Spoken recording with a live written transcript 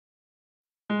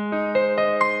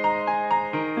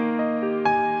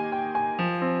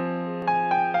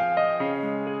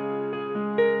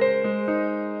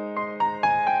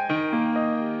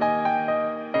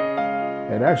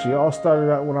It actually all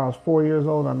started out when I was 4 years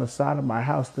old on the side of my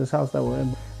house, this house that we're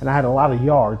in. And I had a lot of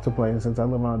yard to play in since I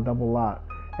live on a double lot.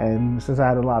 And since I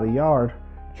had a lot of yard,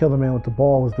 kill the man with the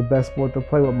ball was the best sport to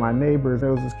play with my neighbors.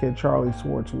 There was this kid, Charlie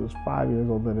Swartz, who was 5 years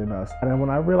older than us. And then when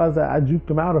I realized that I juked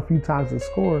him out a few times and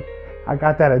scored, I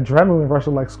got that adrenaline rush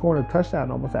of like scoring a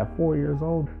touchdown almost at 4 years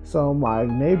old. So my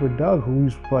neighbor, Doug, who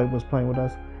used to play, was playing with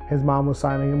us, his mom was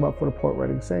signing him up for the Port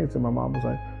Reading Saints. And my mom was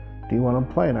like, "Do you want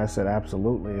to play?" And I said,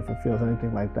 "Absolutely, if it feels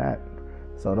anything like that."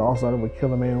 So it all started with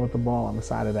killing a man with the ball on the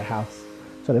side of the house.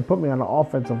 So they put me on the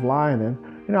offensive line, and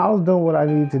I was doing what I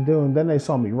needed to do. And then they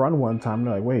saw me run one time, and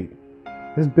they're like, "Wait,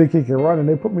 this big kid can run." And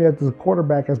they put me at the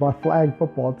quarterback as my flag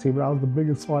football team, and I was the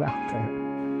biggest one out there.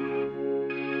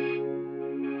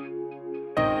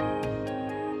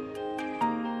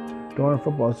 During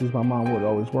football season, my mom would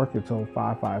always work until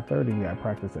 5:30. We had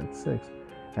practice at 6.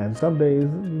 And some days,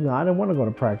 I didn't want to go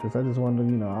to practice. I just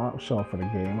wanted to, I'll show up for the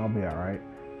game. I'll be all right.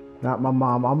 Not my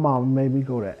mom. My mom made me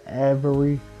go to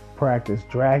every practice,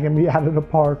 dragging me out of the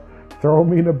park, throwing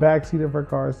me in the backseat of her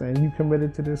car, saying, "You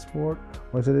committed to this sport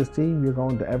or to this team, you're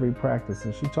going to every practice."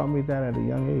 And she taught me that at a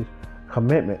young age.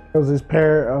 Commitment. There was this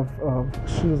pair of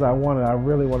shoes I wanted. I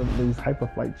really wanted these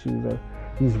Hyperflight shoes.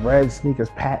 These red sneakers,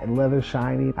 patent leather,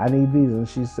 shiny. I need these. And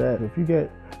she said, "If you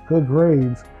get good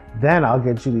grades, then I'll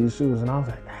get you these shoes." And I was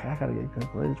like, "I gotta get good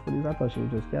grades for these." I thought she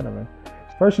would just get them. And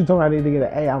first she told me I needed to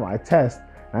get an A on my test.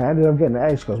 And I ended up getting an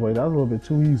A. She goes, "Wait, that was a little bit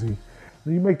too easy.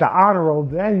 When you make the honor roll,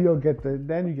 then you get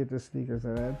the sneakers."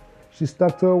 And then she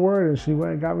stuck to her word, and she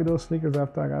went and got me those sneakers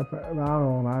after I got the honor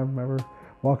roll. And I remember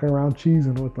walking around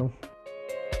cheesing with them.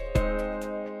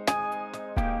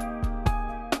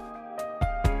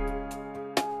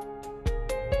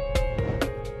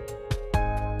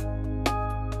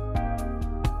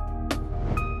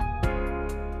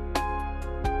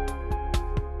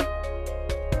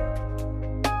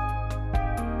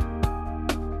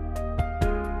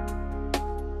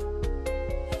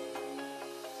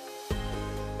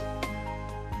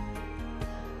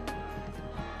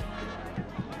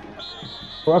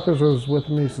 Rutgers was with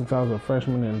me since I was a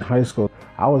freshman in high school.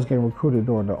 I was getting recruited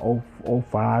during the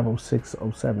 05, 06,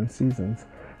 07 seasons.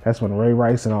 That's when Ray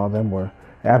Rice and all of them were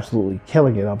absolutely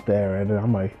killing it up there. And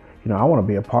I'm like, I want to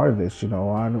be a part of this.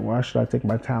 Why should I take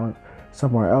my talent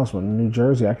somewhere else? When in New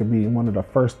Jersey, I could be one of the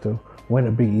first to win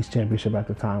a Big East championship at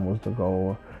the time was the goal,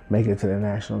 or make it to the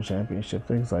national championship,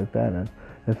 things like that. And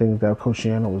the things that Coach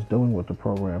Shiano was doing with the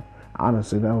program.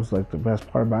 Honestly, that was like the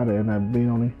best part about it. And I'd be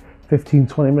only 15,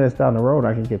 20 minutes down the road,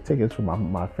 I can get tickets for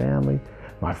my family,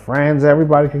 my friends.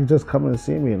 Everybody can just come and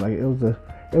see me. Like it was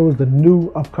the new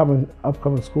upcoming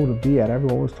school to be at.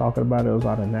 Everyone was talking about it. It was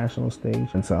on a national stage,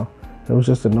 and so it was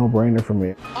just a no-brainer for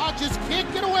me. Hodges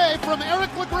can't get away from Eric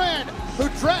LeGrand, who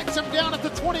drags him down at the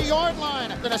 20-yard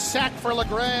line. Then a sack for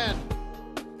LeGrand.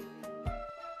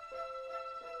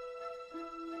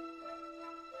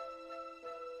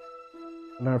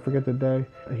 I'll never forget the day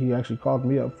he actually called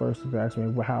me up first to ask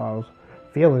me how I was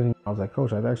feeling. I was like,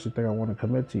 "Coach, I actually think I want to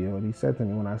commit to you." And he said to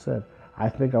me when I said, "I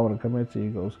think I want to commit to you,"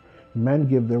 he goes, "Men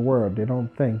give their word. They don't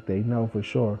think, they know for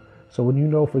sure. So when you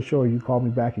know for sure, you call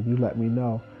me back and you let me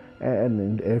know.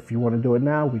 And if you want to do it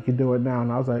now, we can do it now."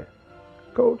 And I was like,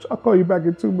 "Coach, I'll call you back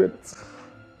in 2 minutes."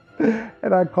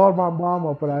 And I called my mom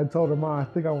up and I told her, "Mom, I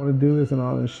think I want to do this and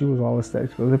all." And she was all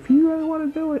ecstatic. She goes, "If you really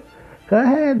want to do it, go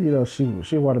ahead."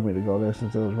 She wanted me to go there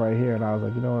since it was right here. And I was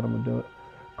like, "You know what, I'm going to do it."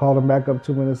 Called him back up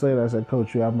 2 minutes later. I said,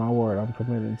 "Coach, you have my word. I'm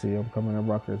committed to you. I'm coming to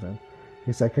Rutgers." And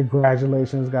he said,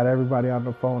 "Congratulations." Got everybody on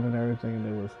the phone and everything. And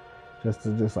it was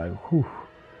just like, whew.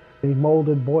 He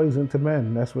molded boys into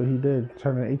men. That's what he did.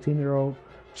 Turning 18-year-old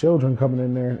children coming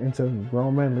in there into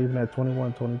grown men, leaving at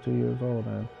 21, 22 years old.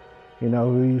 And, we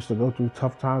used to go through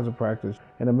tough times of practice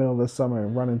in the middle of the summer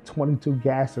and running 22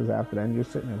 gassers after that. And you're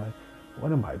sitting there like,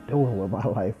 what am I doing with my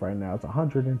life right now? It's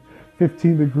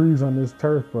 115 degrees on this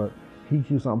turf, but he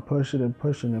keeps on pushing and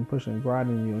pushing and pushing,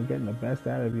 grinding you and getting the best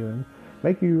out of you and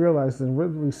making you realize and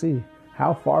really see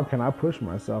how far can I push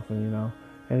myself. And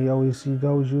he's always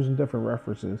using different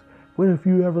references. What if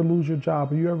you ever lose your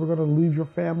job? Are you ever going to leave your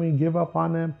family and give up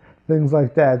on them? Things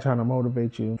like that, trying to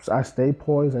motivate you. So I stay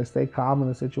poised, I stay calm in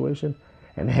the situation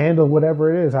and handle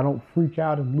whatever it is. I don't freak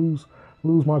out and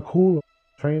lose my cool.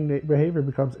 Trained behavior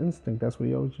becomes instinct. That's what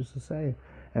he always used to say.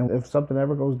 And if something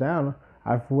ever goes down,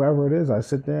 whoever it is, I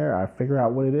sit there, I figure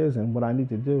out what it is and what I need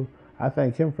to do. I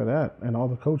thank him for that and all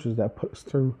the coaches that put us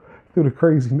through the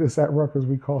craziness at Rutgers,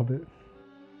 we called it.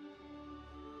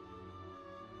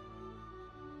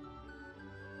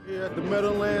 Here at the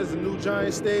Meadowlands, the new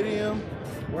Giant Stadium.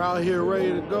 We're out here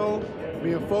ready to go,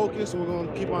 being focused, and we're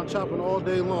going to keep on chopping all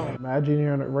day long. Imagine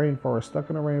you're in a rainforest, stuck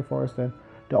in a rainforest, and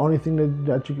the only thing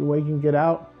that you can get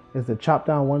out is to chop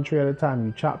down one tree at a time.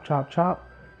 You chop, chop, chop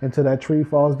until that tree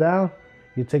falls down.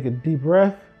 You take a deep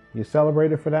breath, you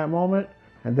celebrate it for that moment,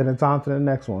 and then it's on to the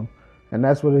next one. And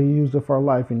that's what he used it for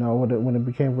life, you know, when it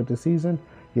became with the season.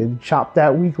 You chop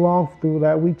that week long through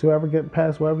that week to ever get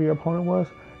past whatever your opponent was.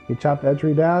 You chop that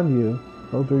tree down, you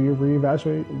go through your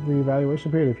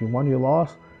reevaluation period. If you won, you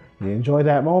lost. You enjoy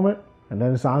that moment, and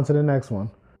then it's on to the next one.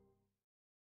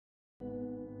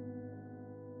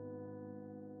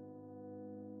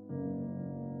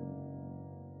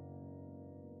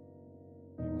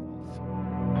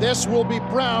 This will be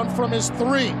Brown from his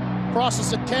three.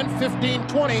 Crosses at 10, 15,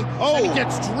 20, and he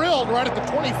gets drilled right at the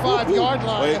 25-yard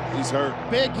line. Wait, he's hurt.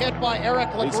 Big hit by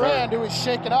Eric LeGrand, who is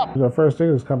shaken up. The first thing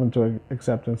is coming to an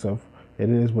acceptance of it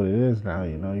is what it is now.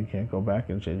 You know, you can't go back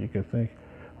and shit. You could think,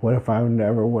 what if I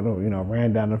never would have,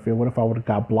 ran down the field? What if I would have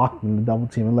got blocked in the double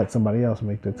team and let somebody else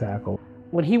make the tackle?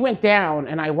 When he went down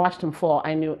and I watched him fall,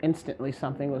 I knew instantly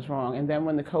something was wrong. And then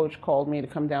when the coach called me to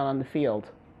come down on the field,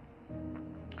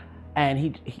 and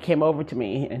he came over to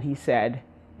me and he said,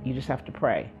 "You just have to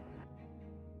pray."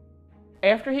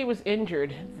 After he was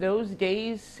injured, those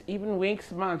days, even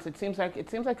weeks, months, it seems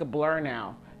like a blur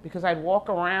now, because I'd walk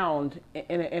around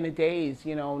in a daze,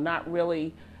 not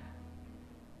really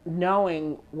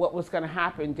knowing what was going to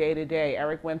happen day to day.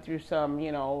 Eric went through some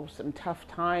tough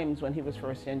times when he was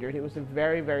first injured. It was a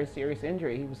very, very serious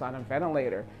injury. He was on a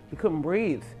ventilator. He couldn't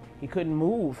breathe. He couldn't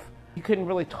move. He couldn't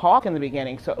really talk in the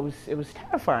beginning, so it was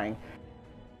terrifying.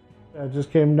 I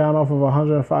just came down off of a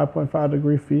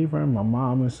 105.5-degree fever, and my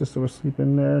mom and sister were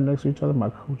sleeping there next to each other. My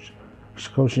coach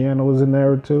Shiana, was in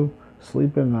there too,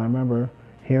 sleeping. And I remember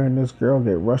hearing this girl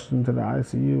get rushed into the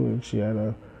ICU, and she had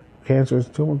a cancerous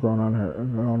tumor growing on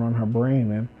her brain,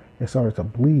 and it started to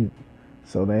bleed.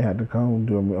 So they had to come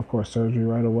do, of course, surgery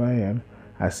right away. And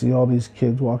I see all these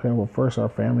kids walking in. Well, first our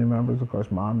family members, of course,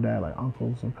 mom, dad, like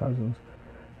uncles and cousins.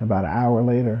 About an hour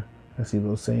later, I see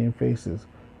those same faces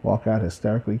walk out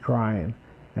hysterically crying,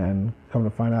 and come to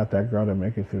find out that girl didn't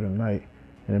make it through the night.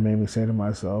 And it made me say to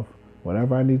myself,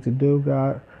 whatever I need to do,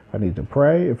 God, if I need to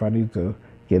pray, if I need to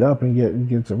get up and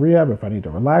get to rehab, if I need to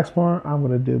relax more, I'm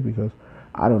going to do, because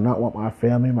I do not want my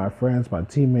family, my friends, my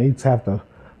teammates have to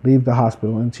leave the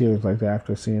hospital in tears like that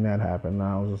after seeing that happen. And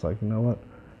I was just like, you know what?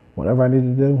 Whatever I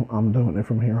need to do, I'm doing it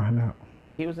from here on out.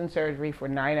 He was in surgery for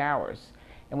 9 hours.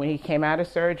 And when he came out of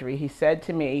surgery, he said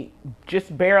to me,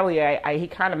 just barely, he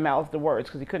kind of mouthed the words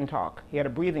because he couldn't talk. He had a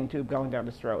breathing tube going down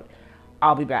his throat.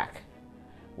 "I'll be back."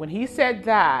 When he said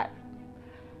that,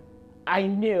 I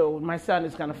knew my son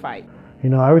is going to fight.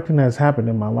 Everything that's happened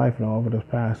in my life over the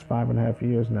past 5.5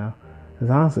 years now has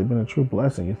honestly been a true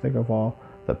blessing. You think of all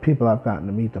the people I've gotten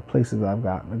to meet, the places I've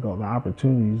gotten to go, the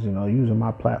opportunities, using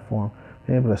my platform,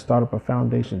 being able to start up a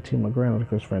foundation, Team LeGrand, the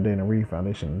Chris Frandana Reed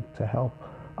Foundation, to help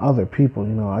other people.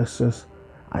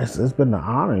 It's been an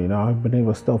honor. I've been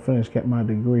able to still get my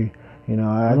degree.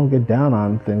 I don't get down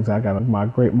on things. I got my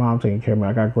great mom taking care of me.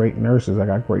 I got great nurses. I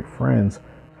got great friends.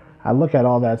 I look at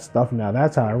all that stuff now.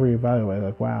 That's how I reevaluate.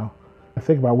 Like, wow. I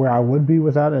think about where I would be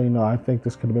without it. I think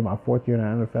this could have been my 4th year in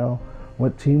the NFL.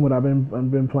 What team would I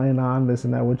have been playing on? This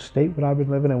and that. Which state would I have been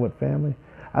living in? What family?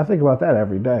 I think about that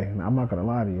every day. And I'm not going to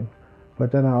lie to you.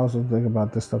 But then I also think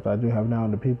about the stuff that I do have now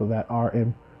and the people that are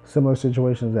in similar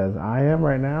situations as I am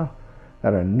right now,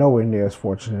 that are nowhere near as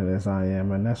fortunate as I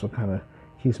am. And that's what kind of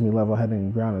keeps me level-headed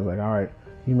and grounded. It's like, all right,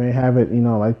 you may have it,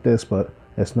 like this, but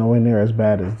it's nowhere near as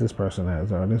bad as this person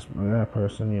has, or this or that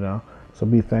person, So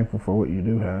be thankful for what you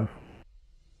do have.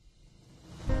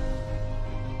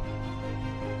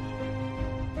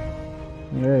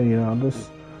 Yeah, this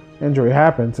injury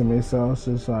happened to me, so it's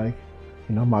just like,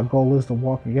 my goal is to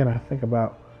walk again. I think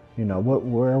about,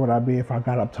 where would I be if I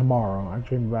got up tomorrow? I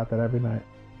dream about that every night.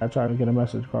 I try to get a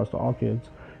message across to all kids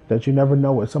that you never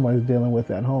know what somebody's dealing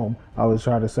with at home. I always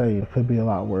try to say it could be a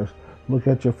lot worse. Look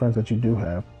at your friends that you do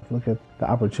have. Look at the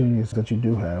opportunities that you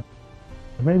do have.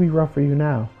 It may be rough for you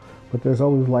now, but there's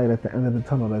always light at the end of the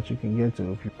tunnel that you can get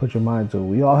to if you put your mind to it.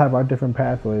 We all have our different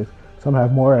pathways. Some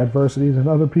have more adversity than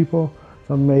other people.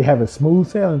 Some may have a smooth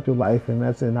sailing through life, and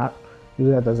that's it.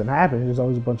 Usually that doesn't happen. There's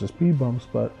always a bunch of speed bumps,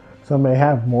 but some may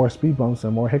have more speed bumps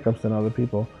and more hiccups than other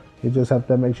people.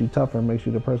 That makes you tougher and makes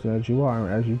you the person that you are.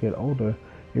 And as you get older,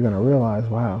 you're going to realize,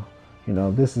 wow,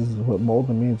 this is what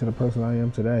molded me into the person I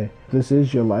am today. This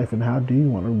is your life, and how do you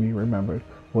want to be remembered?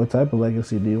 What type of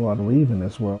legacy do you want to leave in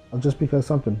this world? Just because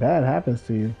something bad happens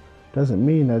to you doesn't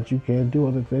mean that you can't do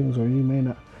other things, or you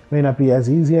may not be as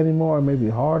easy anymore, or maybe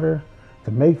harder.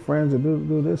 to make friends and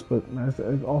do this, but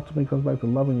it ultimately comes back to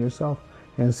loving yourself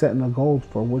and setting a goal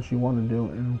for what you want to do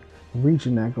and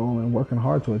reaching that goal and working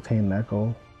hard to attain that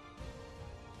goal.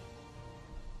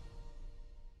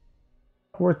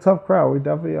 We're a tough crowd. We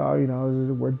definitely are.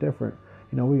 We're different.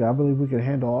 I believe we can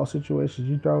handle all situations.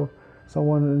 You throw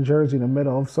someone in Jersey in the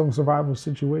middle of some survival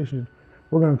situation,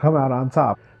 we're going to come out on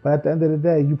top. But at the end of the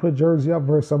day, you put Jersey up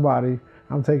versus somebody,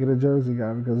 I'm taking the Jersey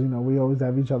guy because, we always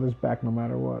have each other's back no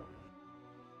matter what.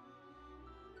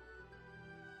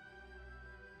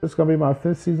 It's going to be my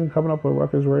 5th season coming up with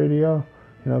Rutgers Radio.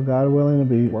 God willing, to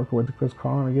be working with Chris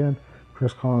Collin again.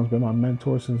 Chris Collin's been my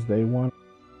mentor since day one.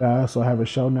 I also have a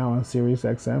show now on Sirius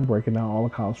XM, breaking down all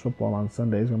of college football on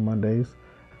Sundays and Mondays.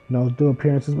 Do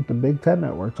appearances with the Big Ten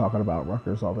Network, talking about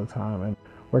Rutgers all the time, and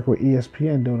working with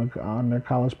ESPN doing on their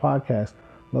college podcast.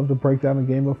 Love to break down the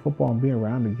game of football and be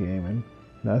around the game, and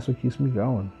that's what keeps me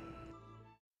going.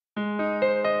 I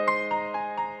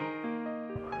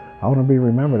want to be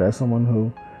remembered as someone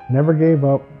who never gave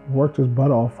up, worked his butt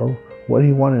off for what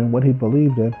he wanted and what he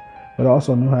believed in, but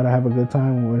also knew how to have a good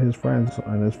time with his friends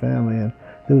and his family and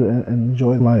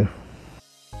enjoy life.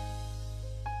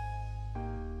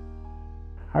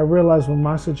 I realized when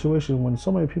my situation, when so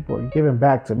many people are giving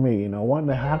back to me,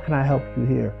 wondering, how can I help you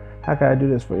here? How can I do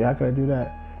this for you? How can I do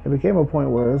that? It became a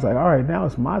point where it's like, all right, now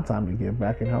it's my time to give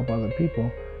back and help other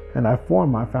people. And I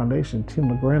formed my foundation, Team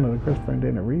LeGrand of the Chris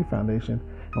Dana Reed Foundation,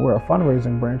 and we're a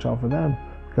fundraising branch off of them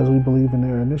because we believe in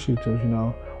their initiatives.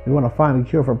 We want to find a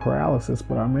cure for paralysis,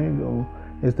 but our main goal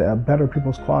is to better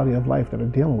people's quality of life that are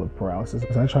dealing with paralysis.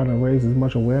 I try to raise as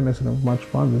much awareness and as much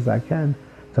funds as I can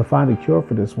to find a cure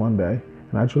for this one day.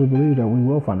 And I truly believe that we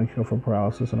will find a cure for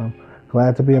paralysis, and I'm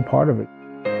glad to be a part of it.